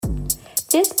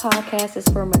This podcast is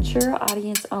for a mature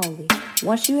audience only.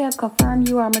 Once you have confirmed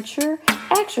you are mature,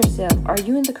 ask yourself, are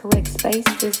you in the correct space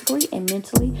physically and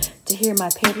mentally to hear my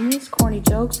pettiness, corny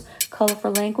jokes,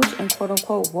 colorful language, and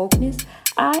quote-unquote wokeness?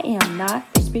 I am not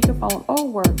a speakerphone or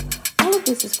work. All of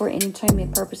this is for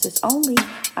entertainment purposes only.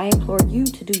 I implore you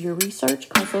to do your research,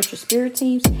 consult your spirit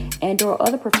teams, and or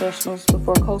other professionals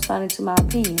before co-signing to my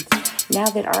opinions. Now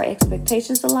that our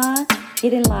expectations align,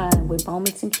 get in line with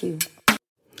Moments in Q.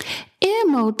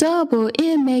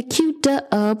 MOWMAQWE,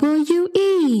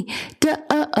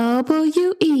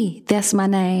 that's my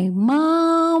name,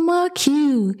 Mama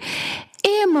Q.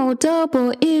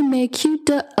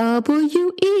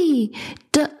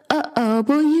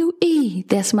 MOWMAQWE,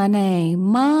 that's my name,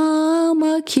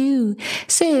 Mama Q.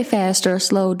 Say it fast or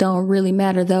slow, don't really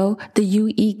matter though. The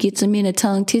UE gets 'em in a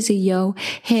tongue tizzy, yo.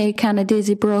 Head kinda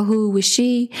dizzy, bro, who was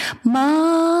she?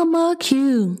 Mama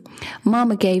Q.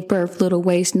 Mama gave birth, little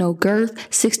waist, no girth.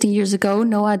 16 years ago,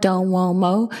 no, I don't want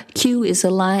mo. Q is a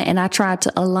line, and I tried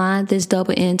to align this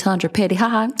double entendre petty.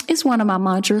 Haha, it's one of my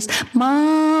mantras.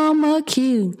 Mama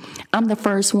Q. I'm the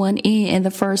first one in and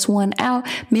the first one out.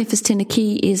 Memphis,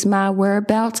 Tennessee is my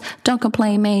whereabouts. Don't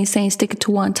complain, man, saying sticking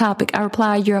to one topic. I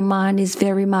reply, your mind is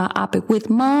very myopic with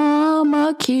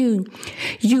Mama Q.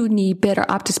 You need better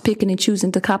optics picking and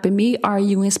choosing to copy me. Are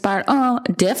you inspired?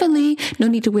 Definitely. No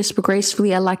need to whisper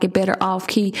gracefully. I like it better off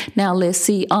key. Now let's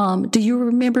see. Do you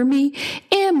remember me?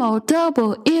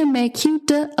 MOWMAQWE.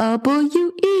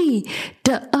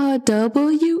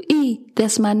 W-E.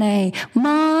 That's my name.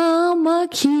 Mama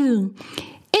Q.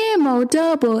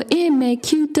 MOWMAQWE.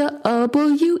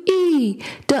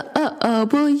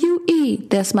 W-E.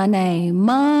 That's my name.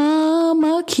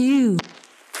 Mama Q.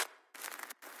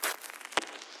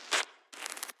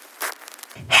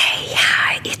 Hey,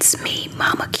 hi, it's me,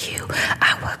 Mama Q.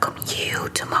 I welcome you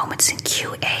to Moments in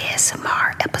Q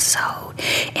ASMR episode.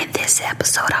 In this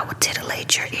episode, I will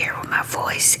titillate your ear with my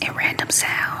voice and random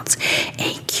sounds.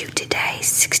 In Q today,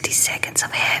 60 seconds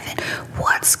of heaven.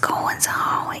 What's going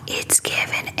on? It's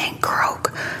Kevin and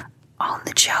Croak on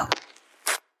the joke.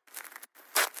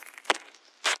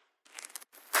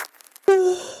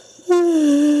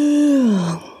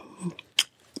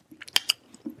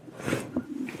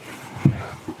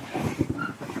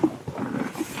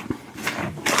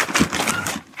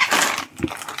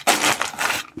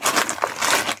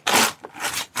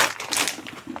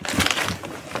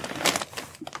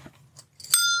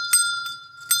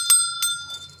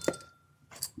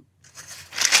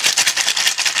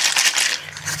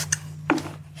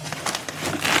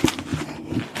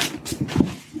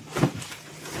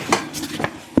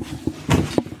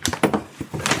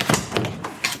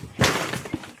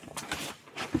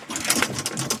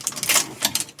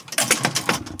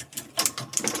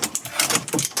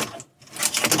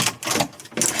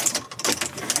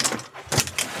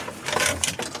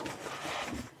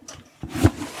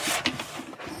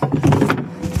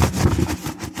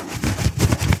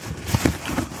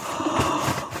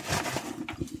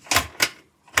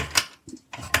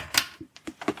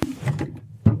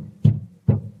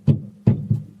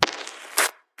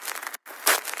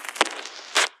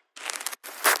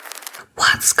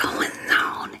 What's going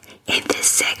on? In this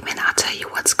segment, I'll tell you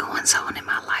what's going on in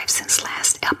my life since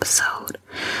last episode.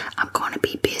 I'm going to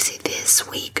be busy this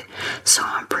week, so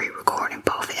I'm pre-recording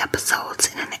both episodes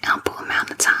in an ample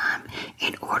amount of time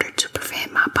in order to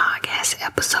prevent my podcast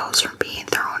episodes from being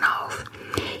thrown off.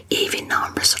 Even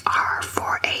numbers are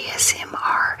for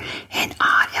ASMR, and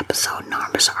odd episode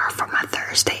numbers are for my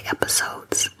Thursday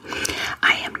episodes.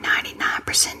 I am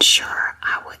 99% sure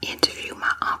I will interview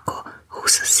my uncle,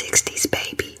 who's a 60s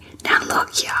baby. Now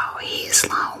look, y'all, he is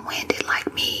long-winded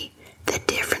like me. The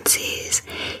difference is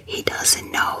he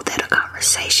doesn't know that a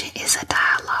conversation is a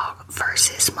dialogue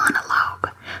versus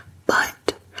monologue.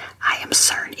 But I am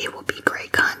certain it will be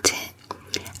great content.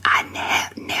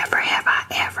 Never have I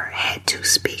ever had two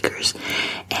speakers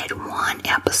at one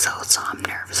episode, so I'm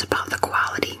nervous about the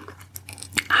quality.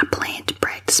 I plan to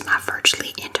practice my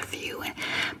virtually interviewing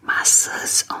my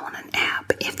sus on an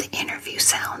app. If the interview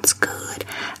sounds good,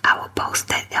 I will post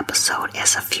that episode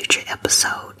as a future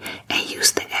episode and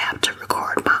use the app to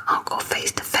record my uncle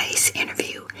face-to-face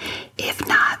interview. If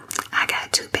not, I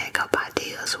got two backup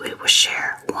ideas. We will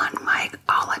share one mic.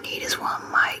 All I need is one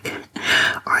mic.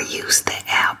 Or use the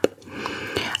app.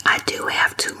 I do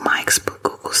have two mics, but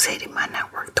Google said it might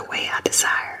not work the way I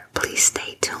desire. Please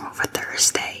stay tuned for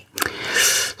Thursday.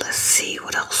 Let's see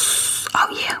what else. Oh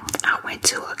yeah, I went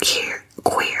to a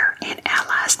queer and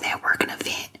allies networking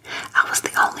event. I was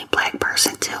the only black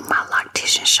person till my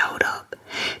loctician showed up.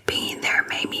 Being there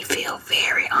made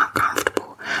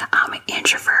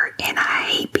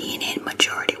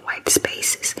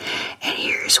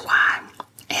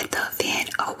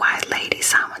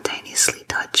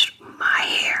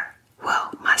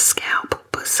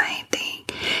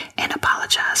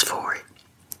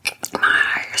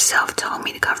myself told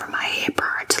me to cover my head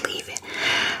prior to leaving.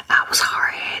 I was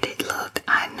hard-headed. Look,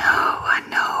 I know.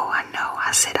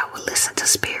 I said I would listen to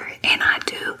spirit, and I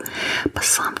do. But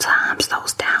sometimes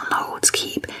those downloads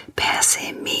keep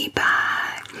passing me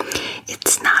by.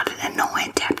 It's not an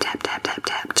annoying tap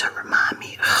to remind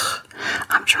me,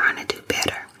 I'm trying to do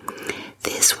better.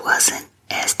 This wasn't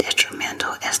as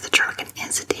detrimental as the trucking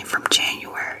incident from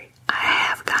January. I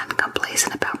have gotten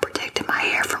complacent about protecting my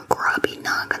hair from grubby,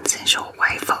 non-consensual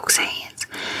white folks' hands.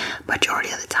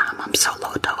 Majority of the time, I'm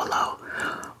solo dolo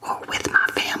or with my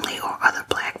family or other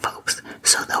black folks,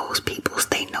 so those peoples,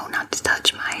 they know not to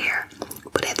touch my hair.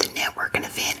 But at the networking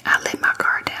event, I let my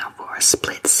guard down for a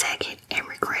split second and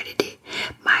regretted it.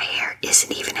 My hair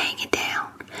isn't even hanging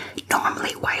down.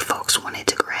 Normally, white folks wanted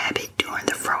to grab it during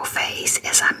the fro phase,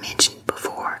 as I mentioned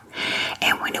before.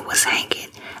 And when it was hanging,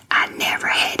 I never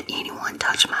had anyone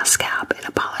touch my scalp and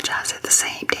apologize at the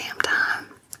same damn time.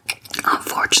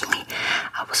 Unfortunately,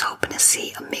 I was hoping to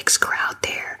see a mixed crowd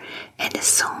there and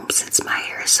assumed since my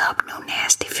hair is up, no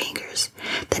nasty fingers.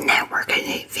 The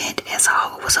networking event as a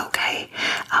whole was okay.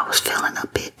 I was feeling a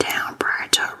bit down prior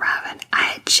to arriving. I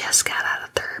had just got out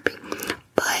of therapy,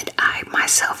 but I hyped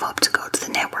myself up to go to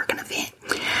the networking event.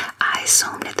 I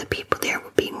assumed that the people there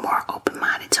would be more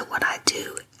open-minded to what I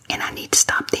do, and I need to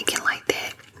stop thinking like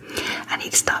that. I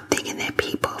need to stop thinking that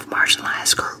people of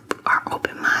marginalized group are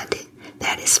open-minded.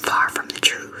 That is far from the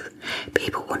truth.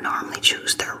 People will normally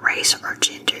choose their race or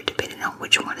gender depending on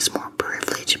which one is more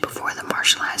privileged before the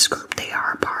marginalized group they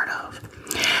are a part of.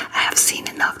 I have seen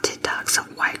enough TikToks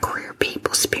of white queer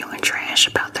people spewing trash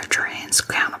about their trans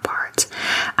counterparts.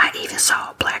 I even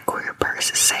saw a black queer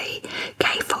person say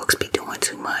gay folks be doing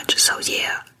too much. So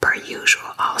yeah, per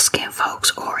usual, all skin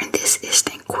folks, or in this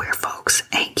instant, queer folks,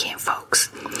 ain't kin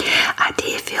folks. I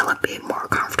did feel a bit more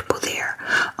comfortable there,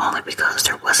 only because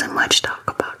there wasn't much talk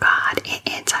about God and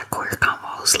anti-queer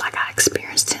combos like I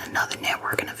experienced in another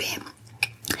networking event.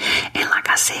 And like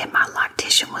I said, my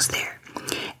loctician was there.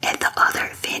 At the other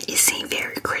event, it seemed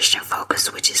very Christian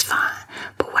focused, which is fine.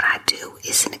 But what I do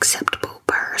isn't acceptable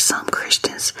per some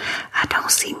Christians. I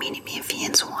don't see many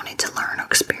Memphians wanting to learn or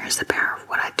experience the power of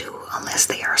what I do unless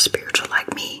they are spiritual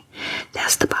like me.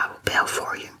 That's the Bible Belt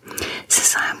for you.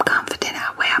 Since I am confident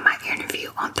I will have my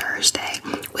interview on Thursday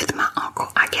with my uncle,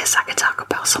 I guess I could talk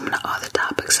about some of the other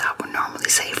topics I would normally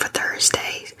say for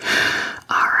Thursdays.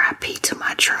 R.I.P. to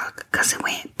my truck, because it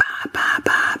went bye.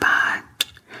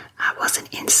 I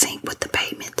wasn't in sync with the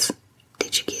payments.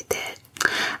 Did you get that?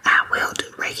 I will do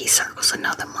Reiki circles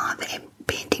another month at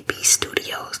Bendy B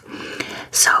Studios.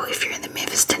 So if you're in the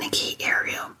Memphis, Tennessee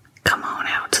area, come on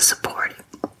out to support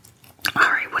it.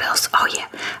 Alright, what else? Oh yeah,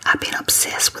 I've been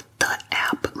obsessed with the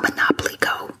app Monopoly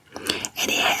Go, and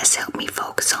it has helped me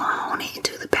focus on honing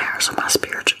into the powers of my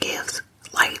spiritual gifts.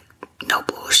 Like, no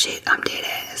bullshit, I'm dead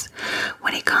ass.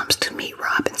 When it comes to me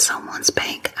robbing someone's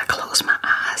bank, I close my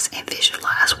eyes and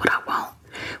visualize what I want,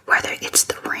 whether it's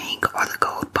the ring or the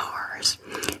gold bars.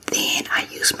 Then I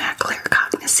use my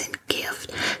claircognizant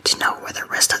gift to know where the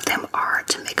rest of them are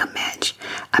to make a match.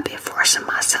 I've been forcing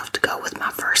myself to go with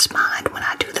my first mind when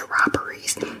I do the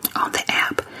robberies on the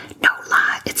app. No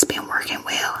lie, it's been working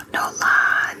well. No lie.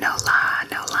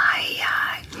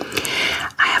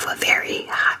 I have a very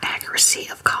high accuracy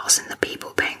of causing the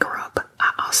people bankrupt.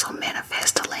 I also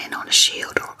manifest to land on a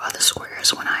shield or other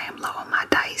squares when I am low on my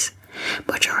dice.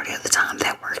 Majority of the time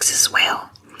that works as well.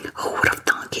 Who would have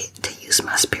thunk it to use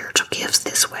my spiritual gifts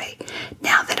this way?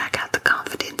 Now that I got the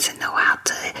confidence and know how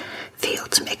to feel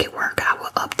to make it work, I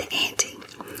will up the ante.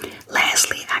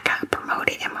 Lastly, I got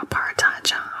promoted in my part-time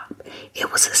job.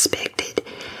 It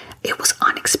was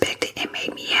unexpected and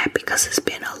made me happy because it's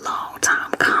been a long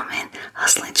time coming,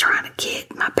 hustling, trying to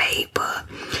get my pay, but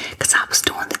because I was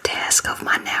doing the task of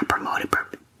my now promoted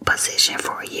position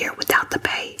for a year without the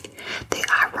pay. The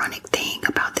ironic thing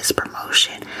about this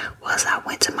promotion was I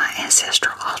went to my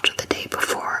ancestral altar the day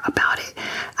before about it.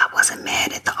 I wasn't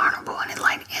mad at the honorable and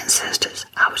enlightened ancestors.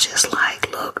 I was just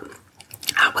like, look,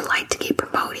 I would like to get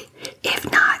promoted. If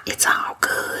not, it's all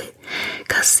good.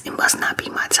 Because it must not be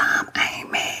my time. I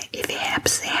ain't mad. If it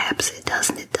happens, it happens. It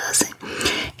doesn't, it doesn't.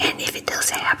 And if it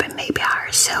doesn't happen, maybe I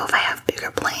herself have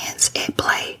bigger plans at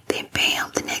play. Then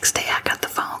bam, the next day I got the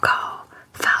phone call.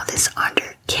 File this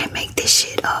under. Can't make this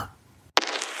shit up.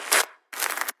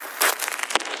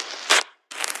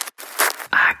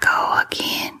 I go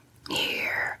again.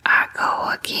 Here I go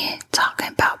again, talking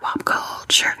about pop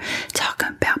culture.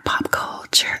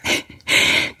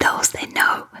 Those that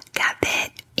know got that,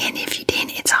 and if you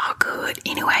didn't, it's all good.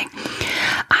 Anyway,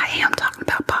 I am talking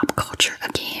about pop culture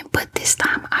again, but this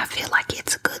time I feel like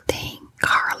it's a good thing.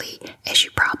 Carly, as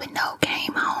you probably know,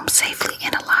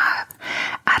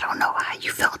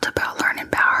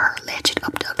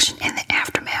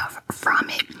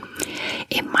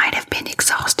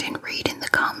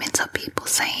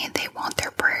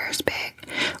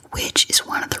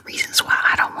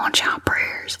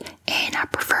 and I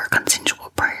prefer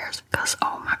consensual prayers because,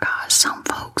 oh my gosh, some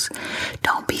folks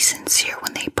don't be sincere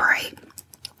when they pray.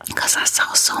 Because I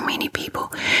saw so many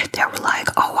people that were like,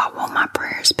 oh, I want my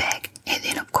prayers back. And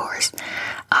then, of course,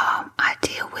 I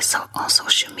deal with on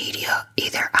social media.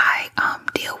 Either I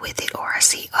deal with it or I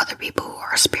see other people who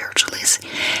are spiritualists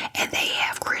and they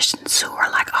have Christians who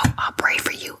are like, oh, I'll pray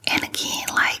for you. And again,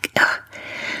 like,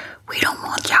 we don't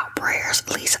want y'all prayers.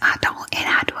 At least I don't. And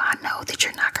how do I know that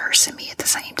you're not cursing me at the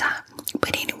same time?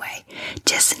 But anyway,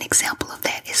 just an example of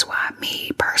that is why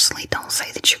me personally don't say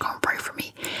that you're going to pray for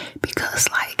me. Because,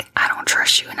 like, I don't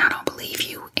trust you and I don't believe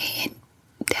you. And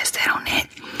that's that on that.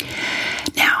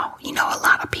 Now, you know, a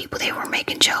lot of people, they were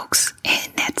making jokes.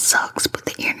 And that sucks. But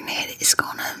the internet is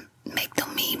going to make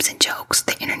them memes and jokes.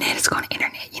 The internet is going to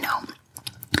internet, you know.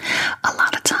 A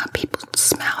lot of time people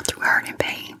smile through hurt and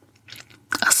pain.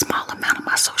 A small amount of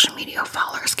my social media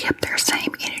followers kept their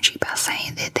same energy by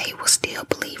saying that they will still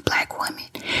believe black women,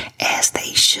 as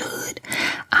they should.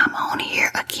 I'm on here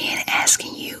again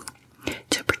asking you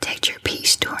to protect your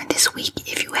peace during this week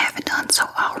if you haven't done so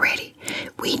already.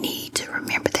 We need to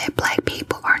remember that black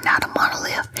people are not a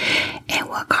monolith, and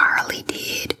what Carly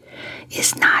did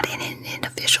is not an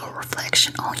individual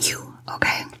reflection on you,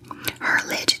 okay? Her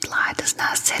alleged lie does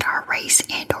not set our race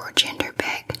and or gender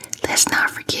back. Let's not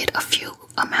forget a few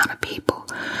amount of people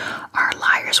are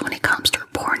liars when it comes to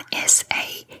reporting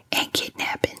SA and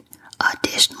kidnapping.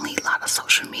 Additionally, a lot of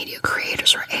social media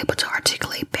creators are able to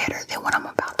articulate better than what I'm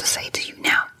about to say to you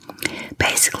now.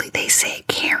 Basically, they said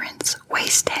Karens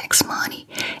waste tax money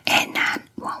and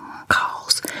 911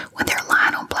 calls when they're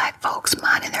lying on black folks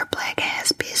minding their black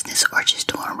ass business or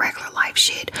just doing regular life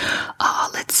shit.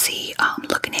 Let's see,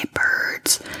 looking at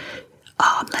birds.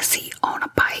 Let's see, on a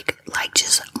bike, like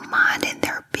just minding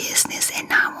their business, and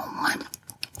 911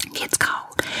 gets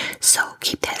called. So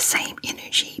keep that same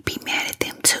energy. Be mad at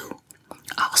them too.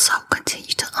 Also, continue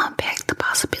to unpack the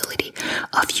possibility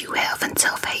of you having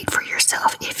self-hate for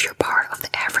yourself if you're part of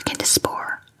the African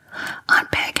diaspora.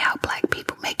 Unpack how black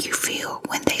people make you feel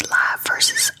when they lie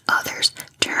versus others.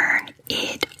 Turn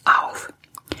it off.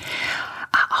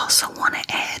 I also want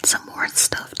to add some more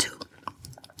stuff too.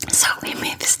 So in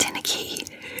Memphis, Tennessee,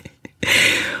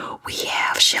 we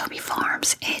have Shelby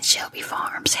Farms, and Shelby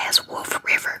Farms has Wolf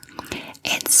River.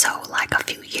 And so, like a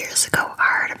few years ago, I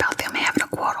heard about them having a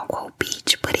quote-unquote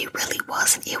beach, but it really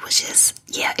wasn't. It was just,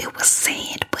 yeah, it was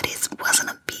sand, but it wasn't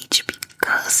a beach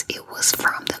because it was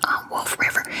from the Wolf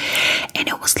River, and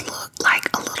it was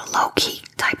like a little low-key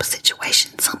type of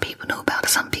situation. Some people knew about it,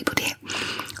 some people didn't.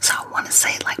 So I want to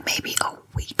say, like maybe a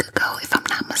week ago, if I'm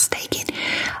not mistaken,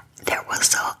 there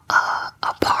was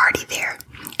a party there,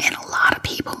 and a lot of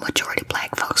people, majority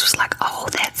black folks, was like, oh,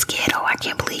 that's ghetto. I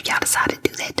can't believe y'all decided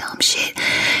to do that dumb shit.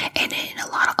 And then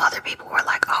a lot of other people were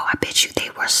like, oh, I bet you they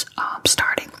were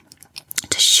starting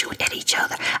to shoot at each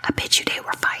other. I bet you they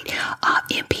were fighting.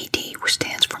 MPD, which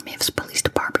stands for Memphis Police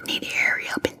Department, need to hurry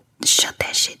up and shut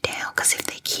that shit down, because if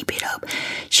they keep it up,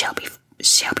 Shelby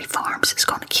Farms is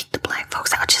going to kick the black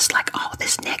folks out. Just like all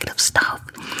this negative stuff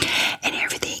and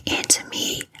everything. And to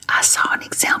me, I saw an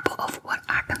example of what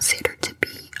I consider to be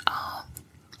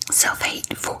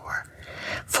self-hate for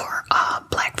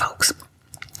black folks.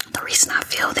 The reason I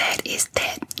feel that is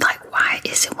that, like, why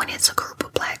is it when it's a group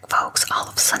of black folks, all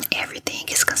of a sudden everything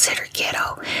is considered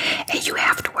ghetto, and you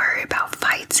have to worry about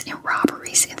fights and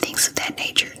robberies and things of that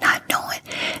nature, not knowing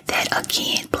that,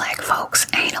 again, black folks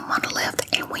ain't a monolith,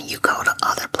 and when you go to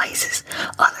other places,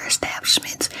 other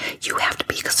establishments, you have to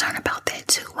be concerned about that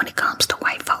too when it comes to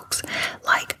white folks.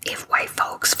 Like, if white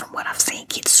folks, from what I've seen,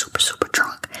 get super, super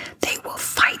drunk, they will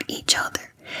fight each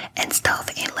other and stuff.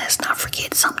 And let's not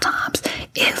forget, sometimes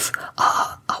if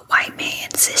a white man,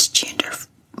 cisgender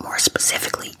more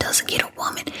specifically, doesn't get a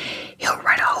woman, he'll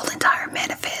write a whole entire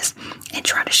manifest and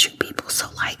try to shoot people. So,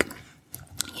 like,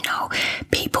 you know,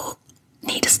 people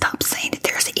need to stop saying that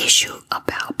there's an issue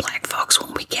about black folks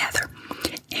when we gather.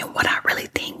 And what I really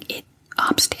think it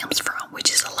stems from, which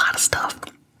is a lot of stuff,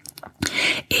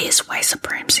 is white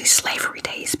supremacy, slavery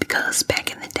days. Because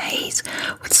back in the days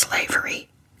with slavery,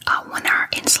 when our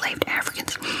enslaved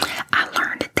Africans, I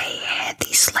learned that they had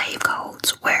these slave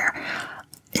codes where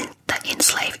the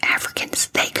enslaved Africans,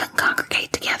 they couldn't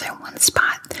congregate together in one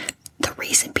spot. The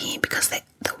reason being because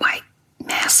the white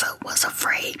massa was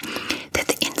afraid that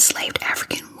the enslaved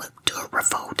African would do a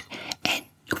revolt, and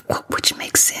which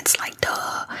makes sense, like,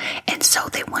 duh. And so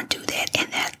they wouldn't do that,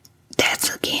 and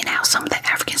that's again how some of the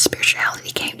African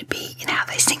spirituality came to be and how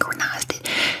they synchronized it.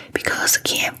 Because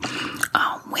again,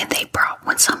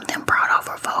 when some of them brought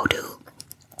over voodoo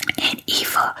and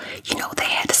Ifa, they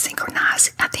had to synchronize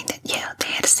it. I think that, they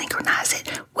had to synchronize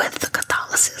it with the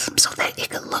Catholicism so that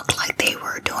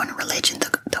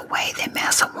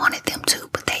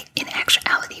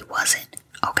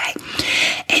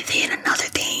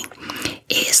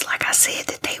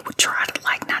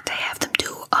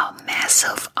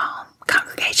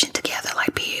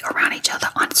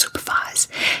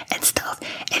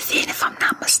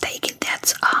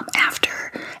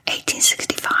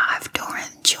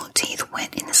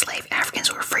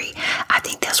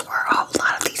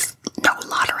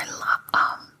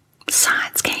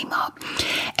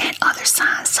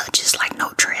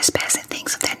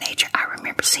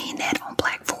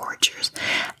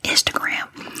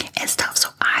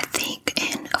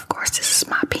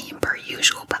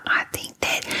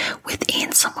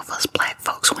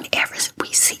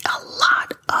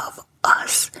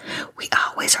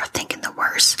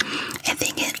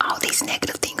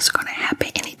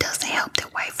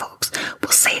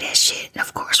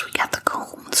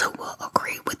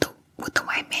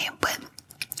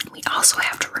also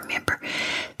have to remember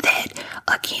that,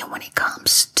 again, when it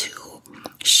comes to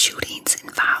shootings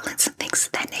and violence and things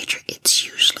of that nature, it's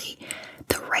usually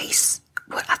the race.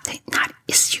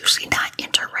 It's usually not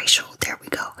interracial. There we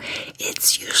go.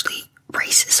 It's usually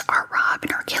races are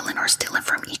robbing or killing or stealing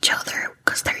from each other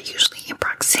because they're usually in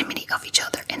proximity of each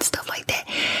other and stuff like that.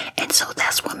 And so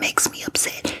that's what makes me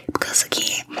upset, because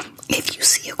again, if you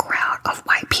see a crowd of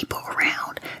white people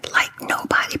around, like,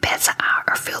 nobody bats an eye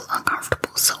or feel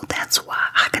uncomfortable. So that's why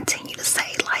I continue to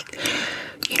say, like,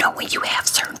 when you have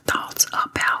certain thoughts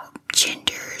about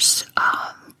genders,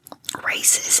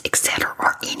 races, etc.,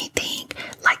 or anything,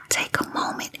 like, take a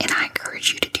moment, and I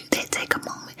encourage you to do that. Take a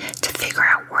moment to figure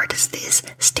out, where does this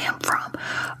stem from?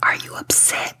 Are you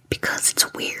upset because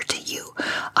it's weird to you?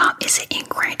 Is it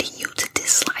ingrained in you to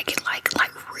dislike it? Like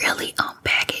really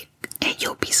unpack it, and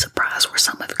you'll be surprised where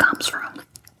some of it comes from.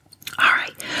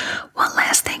 Alright, one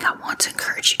last thing I want to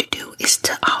encourage you to do is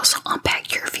to also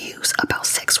unpack your views about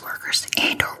sex workers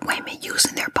and or women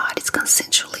using their bodies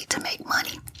consensually to make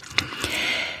money.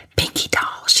 Pinky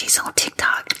Doll, she's on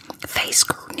TikTok, face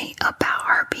scrutiny about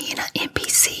her being an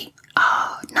NPC,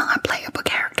 non-playable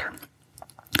character.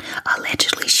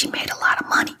 Allegedly, she made a lot of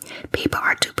money. People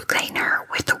are duplicating her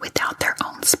with or without their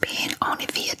own spin on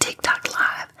it via TikTok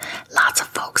Live. Lots of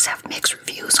folks have mixed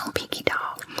reviews on Pinky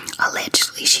Doll.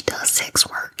 Allegedly, she does sex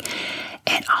work,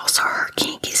 and also her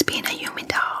kink is being a human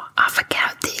doll. I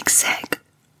forgot the exact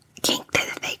kink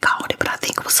that they called it, but I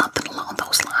think it was something along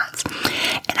those lines.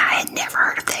 And I had never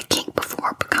heard of that kink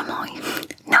before, but come on,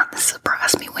 nothing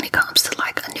surprised me when it comes to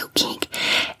like a new kink.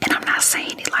 And I'm not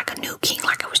saying it like a new kink,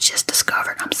 like it was just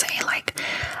discovered. I'm saying like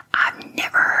I've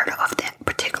never heard of that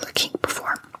particular kink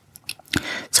before.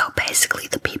 So basically,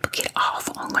 the people get off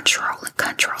on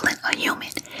controlling a human,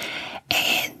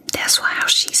 and that's how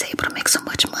she's able to make so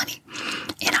much money.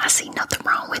 And I see nothing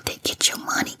wrong with it. Get your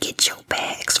money, get your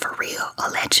bags, for real.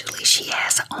 Allegedly, she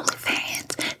has an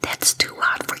OnlyFans that's too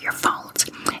hot for your phones,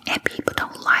 and people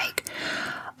don't like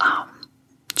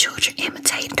children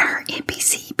imitating her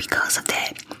NPC because of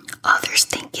that. Others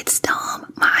think it's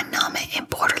dumb, mind-numbing, and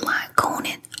borderline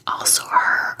cooning. Also,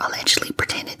 her allegedly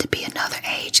pretending to be another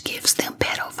age gives them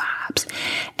pedo vibes.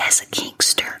 As a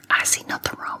kinkster, I see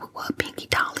nothing wrong with what Pinky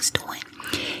Doll is doing.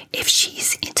 If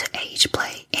she's into age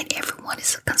play and everyone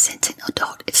is a consenting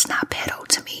adult, it's not pedo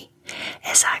to me.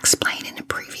 As I explained in the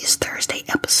previous Thursday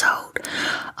episode,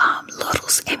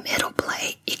 littles and middle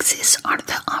play exists under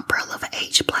the umbrella of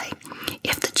age play.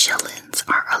 If the chillins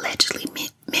are allegedly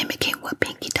mimicking what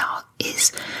Pinky Doll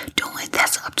is doing,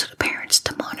 that's up to the parents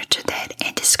to monitor that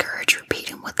and discourage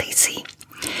repeating what they see.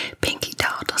 Pinky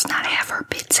Doll does not have her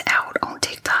bits out on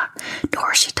TikTok,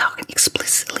 nor is she talking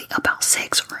explicitly about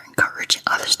sex or encouraging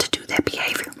others to do that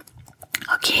behavior.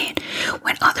 Again,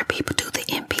 when other people do the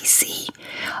NPC,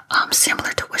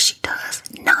 similar to what she does,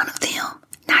 none of them,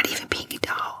 not even Pinky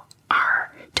Doll,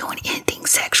 are doing anything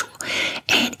sexual.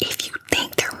 And if you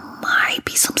think there might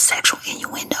be some sexual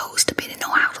innuendos, depending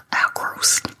on how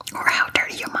gross or how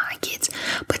dirty your mind gets,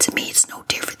 but to me it's no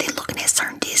different than looking at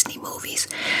certain Disney movies.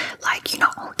 Like,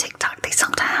 on TikTok, they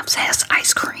sometimes have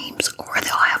ice creams, or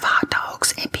they'll have hot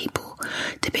dogs, and people,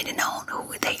 depending on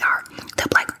who they are, they'll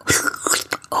be like,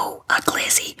 oh, a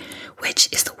glizzy,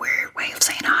 which is the weird way of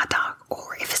saying a hot dog.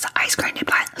 Or if it's an ice cream, they'll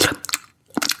be like,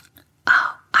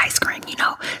 oh, ice cream,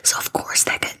 So of course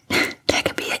that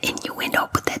could be an innuendo,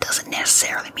 but that doesn't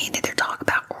necessarily mean that they're talking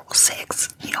about oral sex.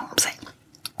 You know what I'm saying?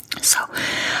 So,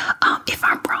 if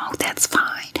I'm wrong, that's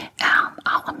fine.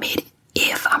 I'll admit it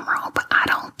if I'm wrong, but I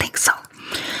don't think so.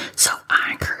 So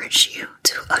I encourage you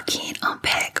to again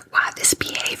unpack why this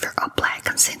behavior of black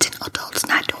consenting adults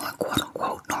not doing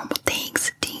quote-unquote normal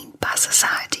things deemed by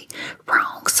society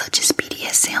wrong, such as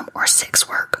BDSM or sex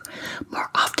work. More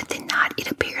often than not,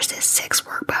 it appears that sex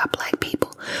work by black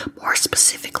people, more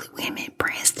specifically women,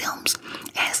 brands them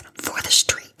as for the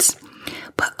streets.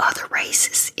 But other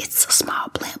races, it's a small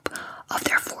blimp of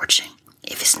their fortune.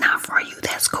 If it's not for you,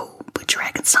 that's cool, but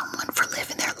dragging someone for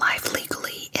living their life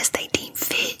legally as they deem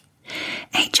fit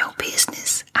ain't your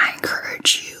business. I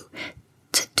encourage you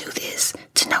to do this,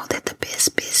 to know that the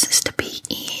best business to be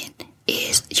in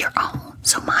is your own.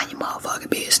 So mind your motherfucking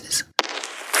business.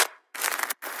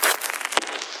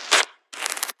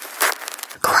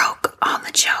 Croak on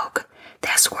the joke.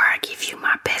 That's where I give you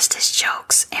my bestest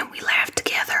jokes and we laugh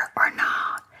together or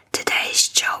not. Today's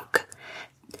joke.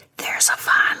 There's a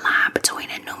fine line between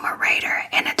a numerator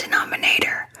and a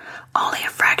denominator. Only a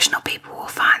fraction of people will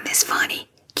find this funny.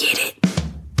 Get it?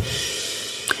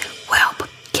 Well,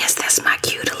 guess that's my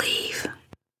cue to leave.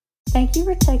 Thank you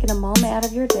for taking a moment out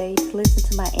of your day to listen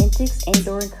to my antics and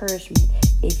or encouragement.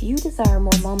 If you desire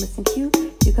more moments in Q,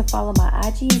 you can follow my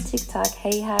IG and TikTok,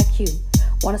 Hey Hi Q.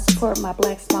 Want to support my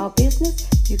Black small business?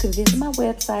 You can visit my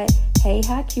website,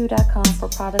 heyhiq.com, for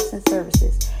products and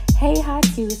services. Hey Hi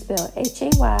Q is spelled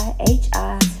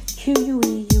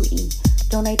HayHiQuue.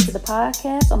 Donate to the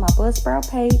podcast on my Buzzsprout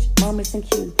page, Moments in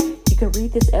Q. You can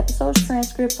read this episode's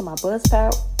transcripts on my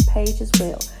Buzzsprout page as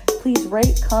well. Please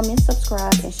rate, comment,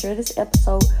 subscribe, and share this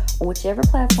episode on whichever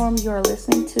platform you are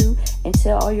listening to, and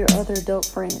tell all your other adult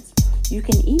friends. You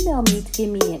can email me to give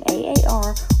me an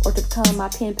AAR or to become my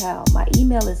pen pal. My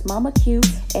email is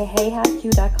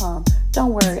mamaq@heyhiq.com.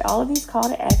 Don't worry, all of these call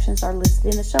to actions are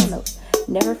listed in the show notes.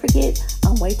 Never forget,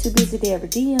 I'm way too busy to ever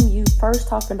DM you first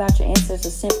talking about your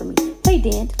ancestors sent for me. They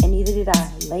didn't, and neither did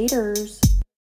I. Laters.